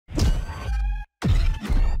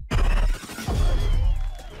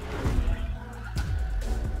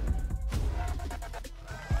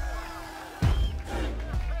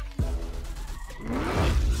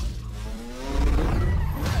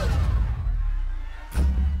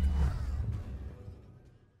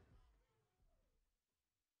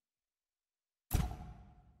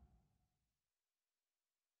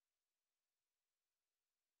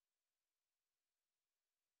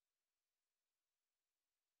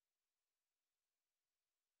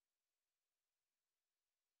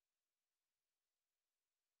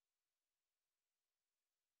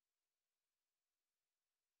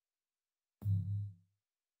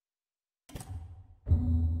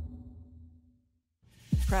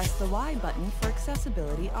Press the Y button for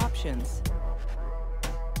accessibility options.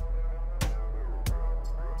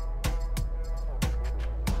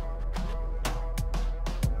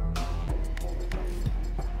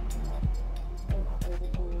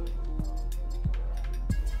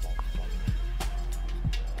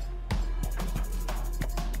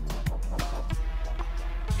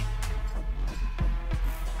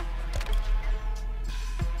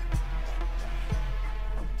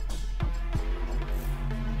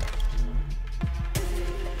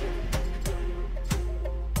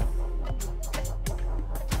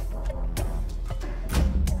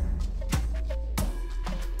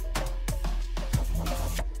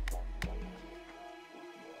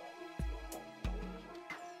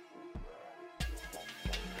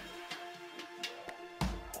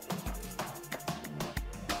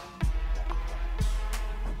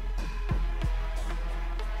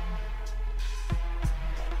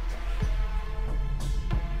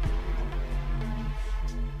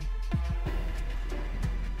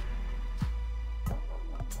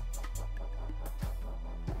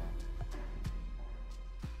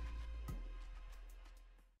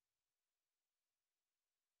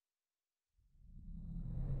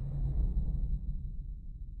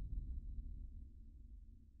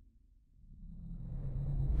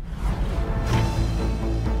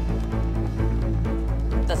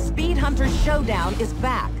 Speed Hunters Showdown is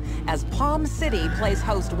back as Palm City plays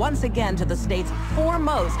host once again to the state's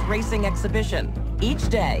foremost racing exhibition. Each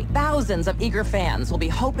day, thousands of eager fans will be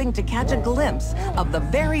hoping to catch a glimpse of the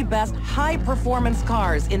very best high-performance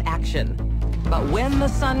cars in action. But when the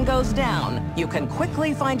sun goes down, you can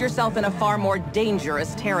quickly find yourself in a far more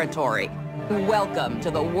dangerous territory. Welcome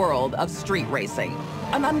to the world of street racing.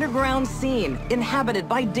 An underground scene inhabited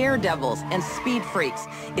by daredevils and speed freaks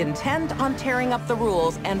intent on tearing up the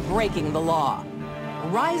rules and breaking the law.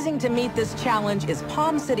 Rising to meet this challenge is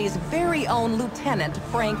Palm City's very own Lieutenant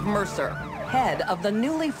Frank Mercer, head of the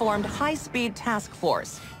newly formed high-speed task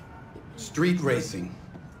force. Street racing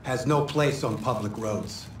has no place on public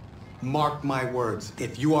roads. Mark my words,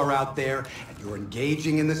 if you are out there and you're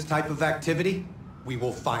engaging in this type of activity, we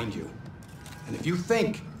will find you. And if you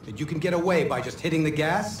think that you can get away by just hitting the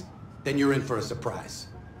gas, then you're in for a surprise.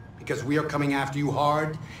 Because we are coming after you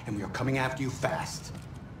hard, and we are coming after you fast.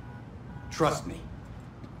 Trust me,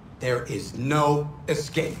 there is no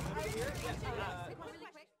escape.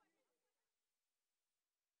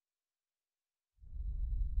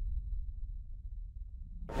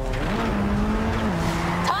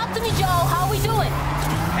 Talk to me, Joe. How are we doing?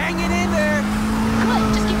 Hanging in there.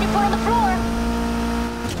 Good. Just keep your foot on the floor.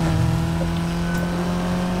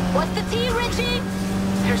 What's the tea, Richie?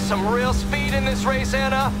 There's some real speed in this race,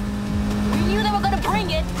 Anna. We knew they were gonna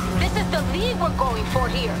bring it. This is the lead we're going for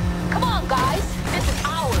here. Come on, guys. This is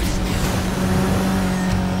ours.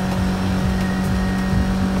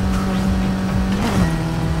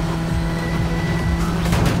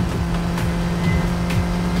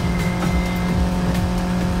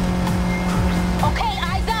 Okay,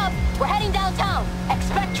 eyes up. We're heading downtown.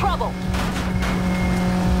 Expect trouble.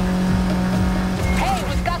 Hey,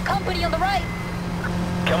 we've got company on the right.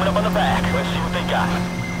 Coming up on the back. Let's see what they got.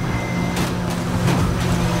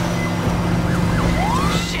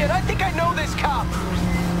 Shit, I think I know this cop.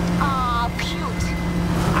 Aw, cute.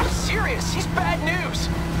 I'm serious. He's bad news.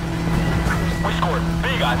 We scored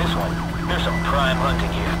big on this one. There's some prime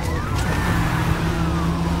hunting here.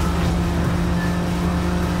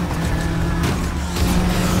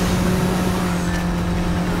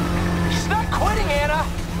 He's not quitting, Anna.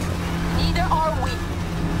 Neither are we.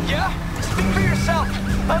 Yeah? Speak for yourself.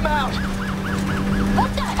 I'm out.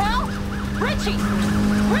 What the hell? Richie!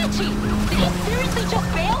 Richie! Did he seriously just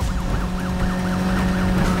bail?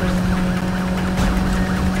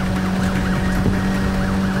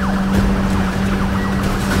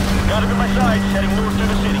 Got him at my side, heading north through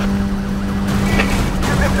the city.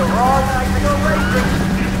 You picked the wrong night to go racing.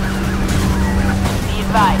 Be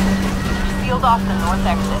advised. Sealed off the north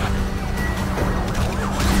exit.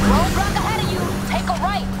 Roadblock ahead of you. Take a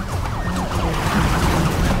right.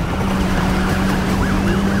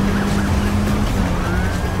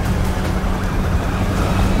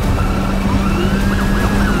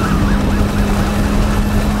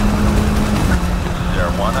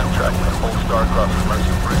 One, I'm tracking a full star across the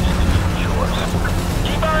Mercy Bridge to the Eastern Shores.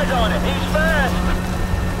 Keep eyes on him, he's fast!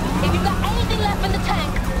 If you got anything left in the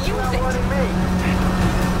tank, use it.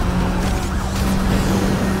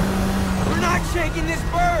 We're not shaking this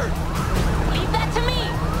bird! Leave that to me.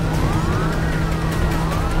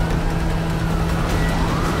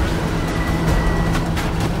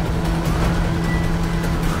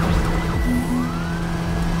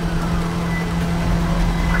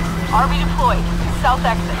 RV deployed. South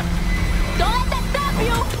exit. Don't let that stop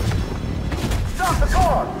you. Stop the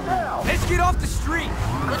car! Now! Let's get off the street!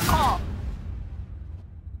 Good call.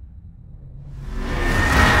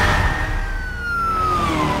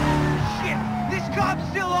 Shit! This cop's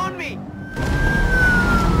still on me!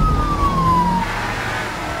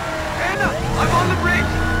 Anna! I'm on the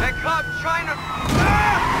bridge! That cop's trying to... Ah!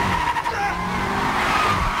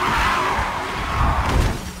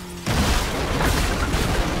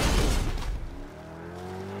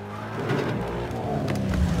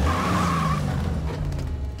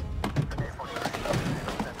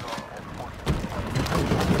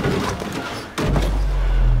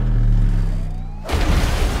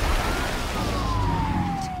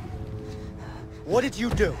 What did you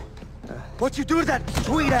do? What'd you do to that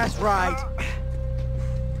sweet-ass ride?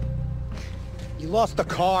 You lost the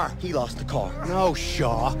car. He lost the car. No,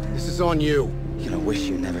 Shaw. This is on you. You're gonna wish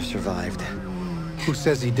you never survived. Who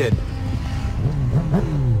says he did?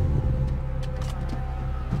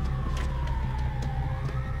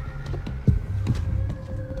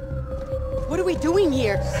 What are we doing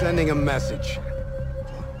here? Sending a message.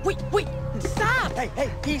 Wait, stop!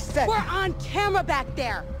 Hey, he said... We're on camera back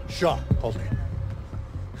there. Shaw, hold it.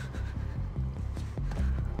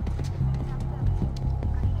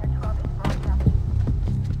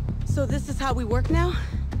 So this is how we work now?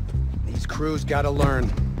 These crews gotta learn.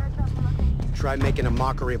 You try making a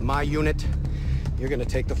mockery of my unit, you're gonna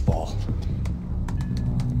take the fall.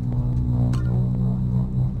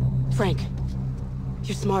 Frank,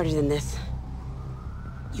 you're smarter than this.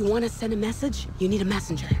 You want to send a message? You need a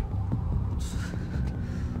messenger.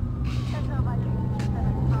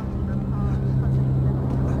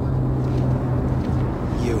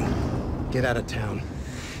 You, get out of town.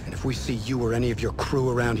 And if we see you or any of your crew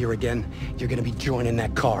around here again, you're gonna be joining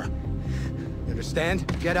that car. You understand?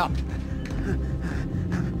 Get up.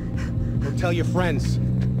 Go tell your friends.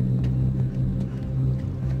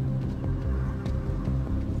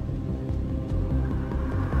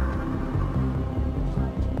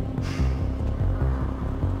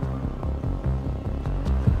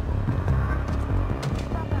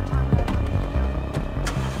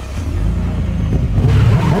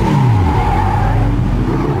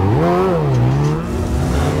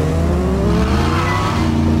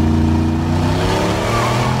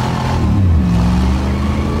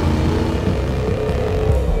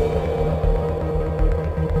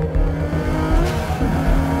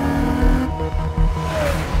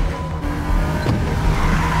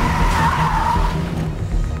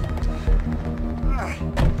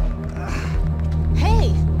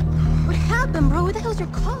 Bro, where the hell's your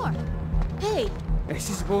car? Hey! This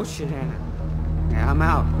is bullshit, Anna. Yeah, I'm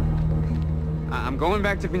out. I'm going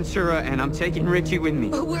back to Ventura, and I'm taking Richie with me.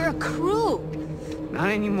 But we're a crew! Not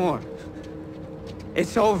anymore.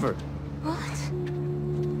 It's over. What?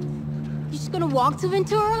 You just gonna walk to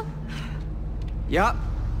Ventura? Yup.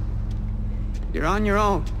 You're on your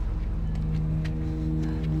own.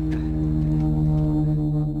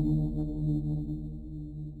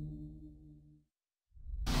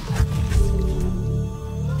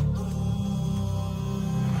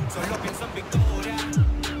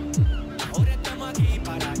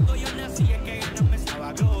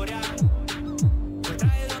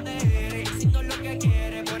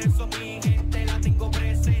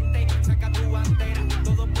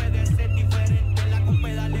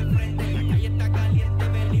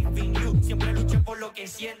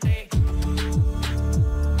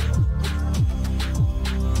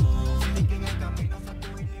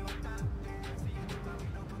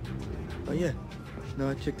 Oh, yeah. No,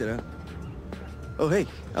 I checked it out. Oh, hey,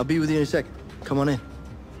 I'll be with you in a sec. Come on in.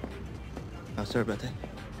 Oh, sorry about that.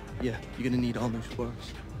 Yeah, you're gonna need all new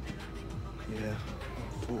sparks. Yeah,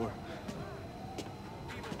 4.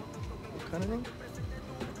 What kind of thing?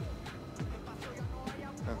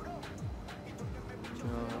 Oh.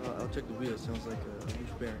 No, I'll check the wheel. Sounds like a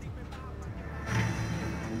loose bearing.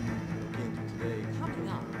 Can't do today. Coming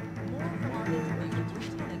up, more from our interview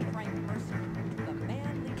with Lieutenant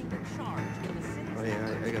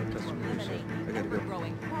sir. I gotta go.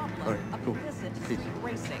 Ever-growing problem All right, of cool. illicit Peace. street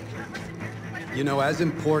racing. You know, as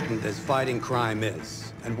important as fighting crime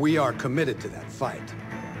is, and we are committed to that fight,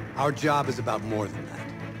 our job is about more than that.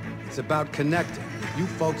 It's about connecting with you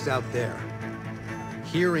folks out there,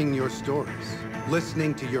 hearing your stories,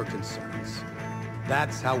 listening to your concerns.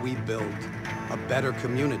 That's how we build a better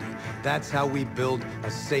community. That's how we build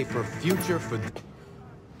a safer future for...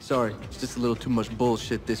 Sorry, it's just a little too much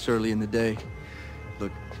bullshit this early in the day.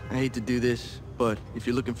 Look, I hate to do this, but if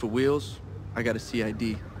you're looking for wheels, I got a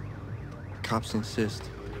CID. Cops insist.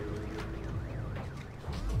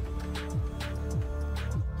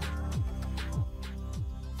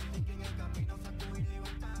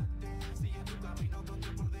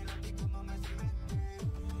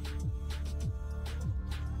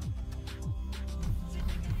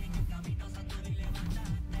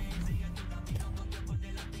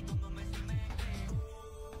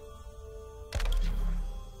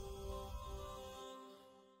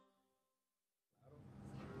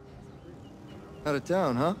 Out of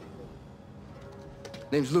town, huh?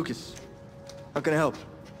 Name's Lucas. How can I help?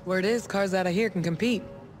 Word is, cars out of here can compete.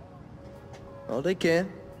 Oh, they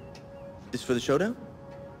can. This for the showdown?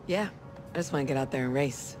 Yeah, I just want to get out there and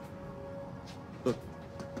race. Look,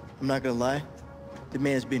 I'm not gonna lie. The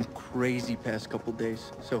man's been crazy past couple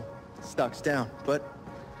days, so stock's down. But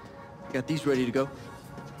I got these ready to go.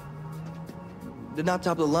 They're not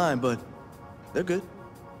top of the line, but they're good.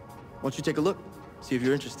 Why don't you take a look? See if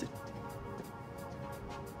you're interested.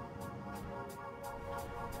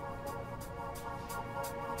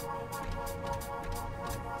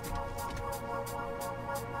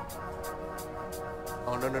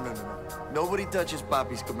 Oh, no. Nobody touches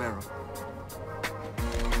Papi's Camaro.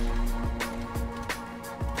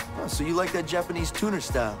 Oh, so you like that Japanese tuner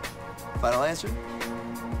style? Final answer?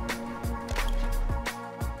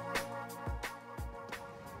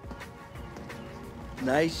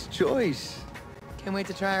 Nice choice. Can't wait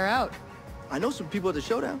to try her out. I know some people at the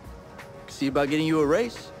showdown. See about getting you a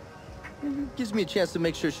race. Gives me a chance to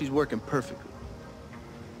make sure she's working perfectly.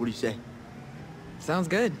 What do you say? Sounds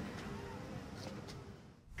good.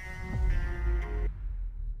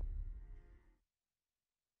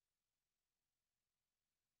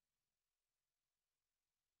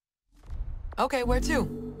 Okay, where to?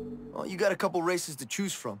 Well, you got a couple races to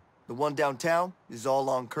choose from. The one downtown is all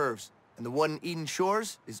long curves, and the one in Eden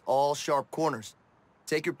Shores is all sharp corners.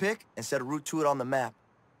 Take your pick and set a route to it on the map.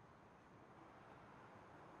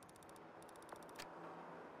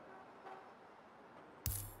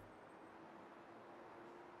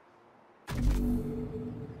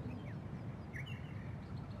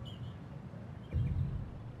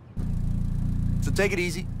 So take it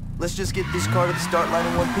easy. Let's just get this car to the start line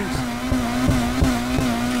in one piece.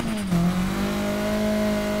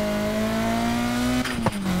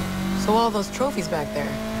 So all those trophies back there.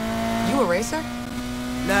 You a racer?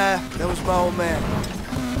 Nah, that was my old man.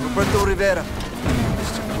 Roberto Rivera.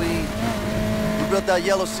 Mr. Clean. He built that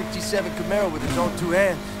yellow 67 Camaro with his own two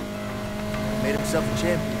hands. Made himself a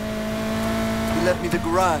champion. He left me the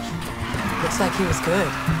garage. Looks like he was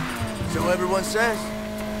good. So everyone says.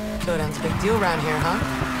 Showdown's a big deal around here, huh?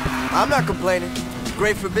 I'm not complaining. It's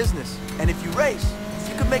great for business. And if you race,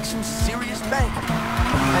 you can make some serious bank.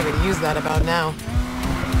 I could use that about now.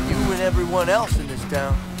 You and everyone else in this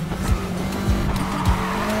town.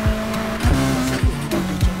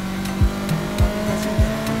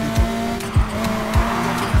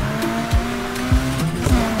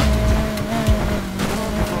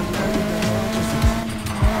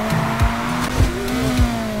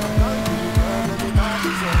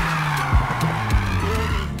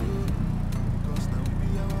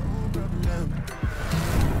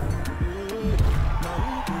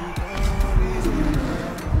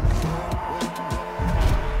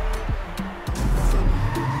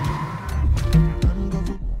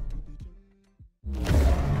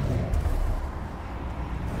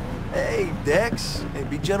 Dex, hey,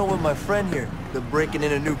 be gentle with my friend here. They're breaking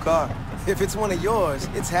in a new car. If it's one of yours,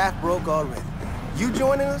 it's half broke already. You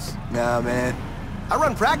joining us? Nah, man. I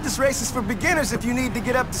run practice races for beginners if you need to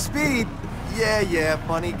get up to speed. Yeah,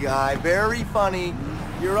 funny guy. Very funny.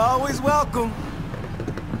 You're always welcome.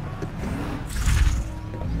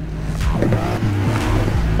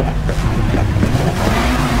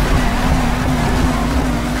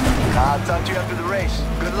 I'll talk to you after the race.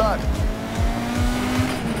 Good luck.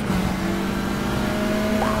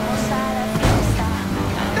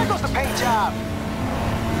 There goes the paint job.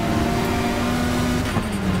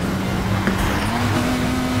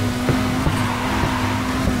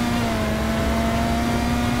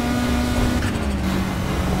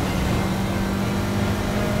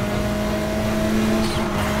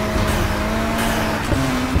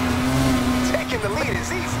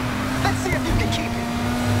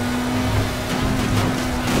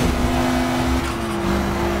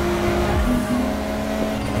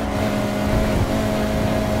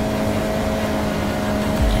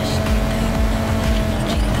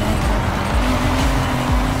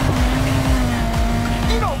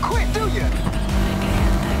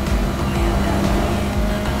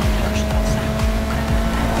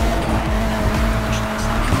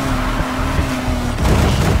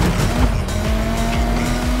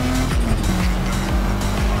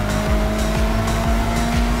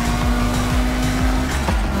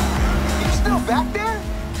 back there?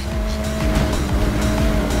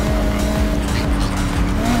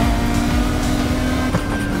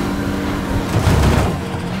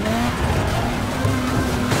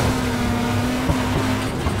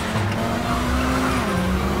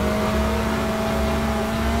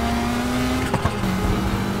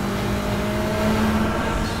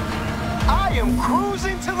 I am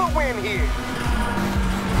cruising to the win here.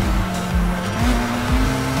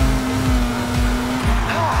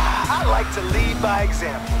 I like to lead by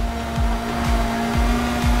example.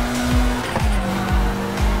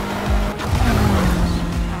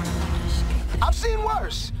 I've seen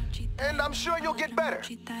worse, and I'm sure you'll get better.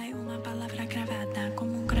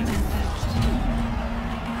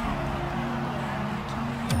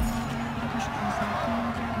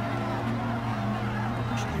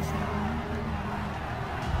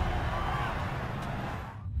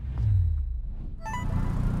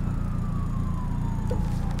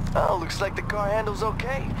 Oh, looks like the car handles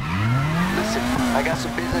okay. Listen, I got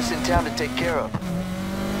some business in town to take care of.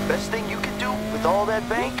 Best thing you can do with all that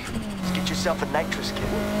bank is get yourself a nitrous kit.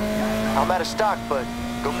 I'm out of stock, but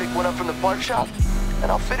go pick one up from the part shop,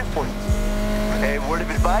 and I'll fit it for you. Hey, word of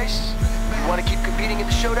advice, you want to keep competing in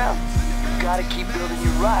the showdown? You gotta keep building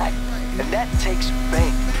your ride, and that takes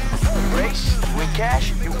bank. Race, you win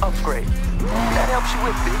cash, you upgrade. That helps you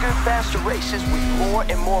win bigger, faster races with more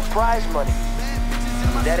and more prize money.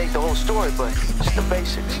 That ain't the whole story, but just the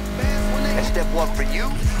basics. And step one for you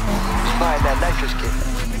is buying that nitrous kit.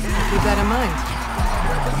 Keep that in mind.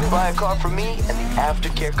 You buy a car from me, and the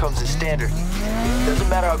aftercare comes as standard. Doesn't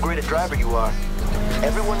matter how great a driver you are.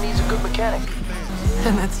 Everyone needs a good mechanic.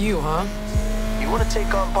 And that's you, huh? You want to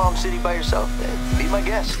take on Palm City by yourself? Then be my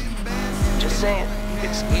guest. Just saying,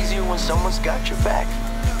 it's easier when someone's got your back.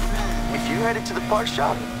 If you're headed to the parts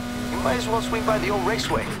shop, you might as well swing by the old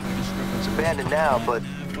raceway. It's abandoned now, but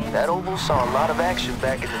that oval saw a lot of action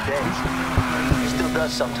back in the day. It still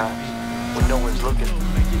does sometimes, when no one's looking.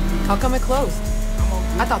 How come it closed?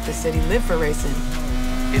 I thought the city lived for racing.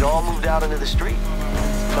 It all moved out into the street.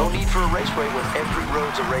 No need for a raceway when every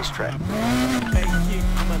road's a racetrack.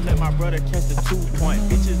 I'ma let my brother catch the 2-point.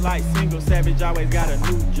 Bitches like single savage, always got a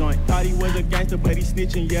new joint. Thought he was a gangster, but he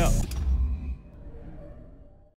snitching, yeah.